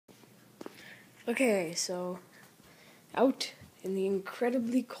Okay, so out in the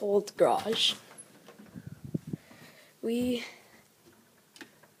incredibly cold garage, you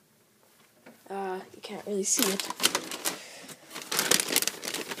can't really see it,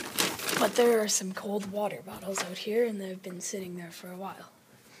 but there are some cold water bottles out here, and they've been sitting there for a while.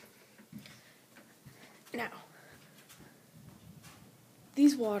 Now,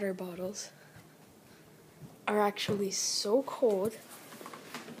 these water bottles are actually so cold,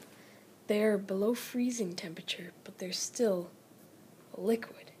 they're below freezing temperature, but they're still a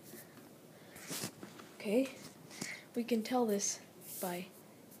liquid. Okay? We can tell this by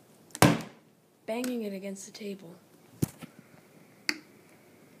banging it against the table.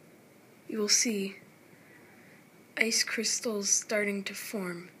 You will see ice crystals starting to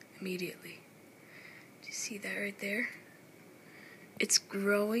form immediately. Do you see that right there? It's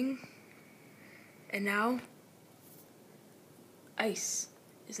growing, and now ice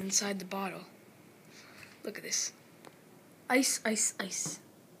is inside the bottle. Look at this. Ice, ice, ice.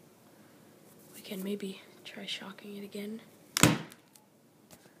 We can maybe try shocking it again.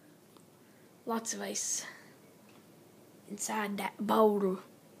 Lots of ice inside that bottle.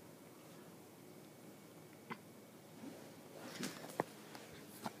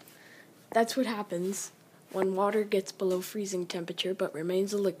 That's what happens when water gets below freezing temperature but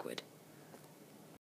remains a liquid.